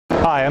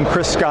Hi, I'm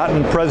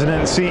Scotton, President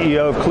and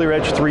CEO of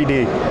ClearEdge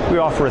 3D. We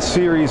offer a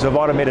series of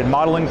automated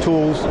modeling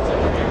tools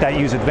that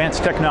use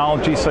advanced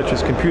technologies such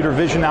as computer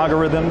vision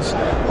algorithms,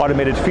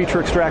 automated feature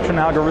extraction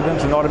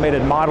algorithms, and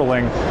automated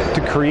modeling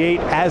to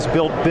create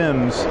as-built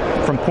BIMs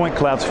from point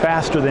clouds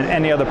faster than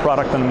any other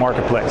product in the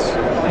marketplace.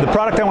 The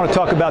product I want to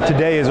talk about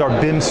today is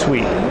our BIM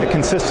Suite. It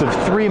consists of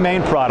three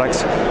main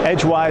products: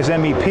 EdgeWise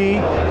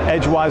MEP,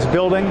 EdgeWise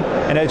Building,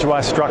 and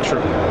EdgeWise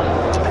Structure.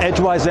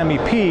 EdgeWise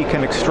MEP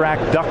can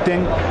extract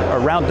ducting,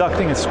 round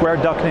ducting and square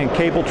ducting and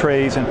cable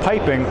trays and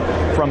piping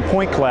from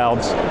point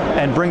clouds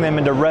and bring them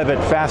into Revit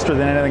faster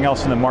than anything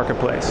else in the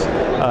marketplace.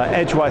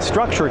 EdgeWise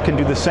Structure can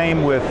do the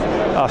same with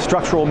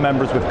structural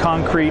members, with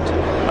concrete,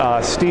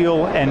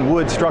 steel, and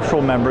wood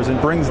structural members,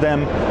 and brings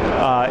them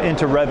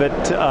into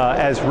Revit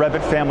as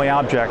Revit family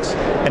objects.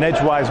 And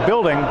EdgeWise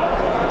Building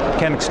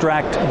can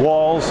extract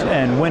walls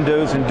and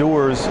windows and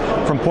doors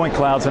from point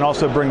clouds and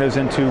also bring those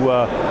into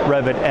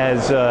Revit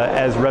as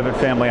Revit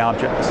family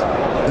objects.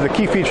 The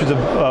key features of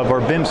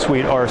our BIM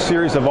Suite are a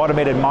series of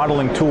automated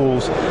modeling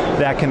tools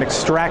that can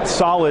extract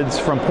solids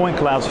from point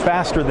clouds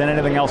faster than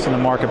anything else in the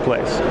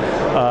marketplace.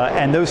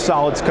 And those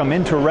solids come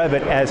into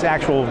Revit as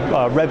actual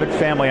Revit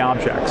family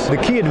objects. The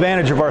key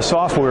advantage of our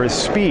software is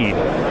speed.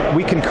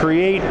 We can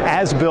create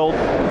as-built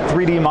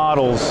 3D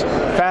models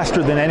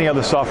faster than any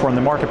other software in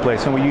the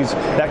marketplace, and we use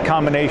that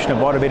combination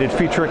of automated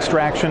feature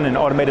extraction and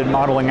automated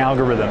modeling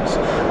algorithms.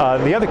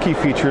 The other key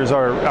features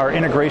are our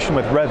integration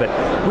with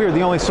Revit. We are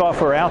the only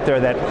software out there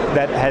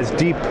that has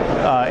deep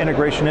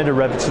integration into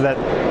Revit, so that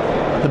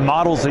the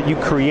models that you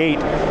create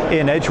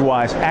in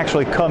EdgeWise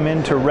actually come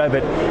into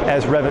Revit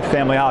as Revit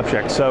family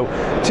objects. So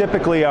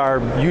typically our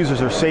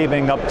users are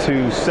saving up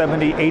to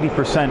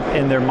 70–80%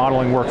 in their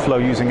modeling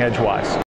workflow using EdgeWise.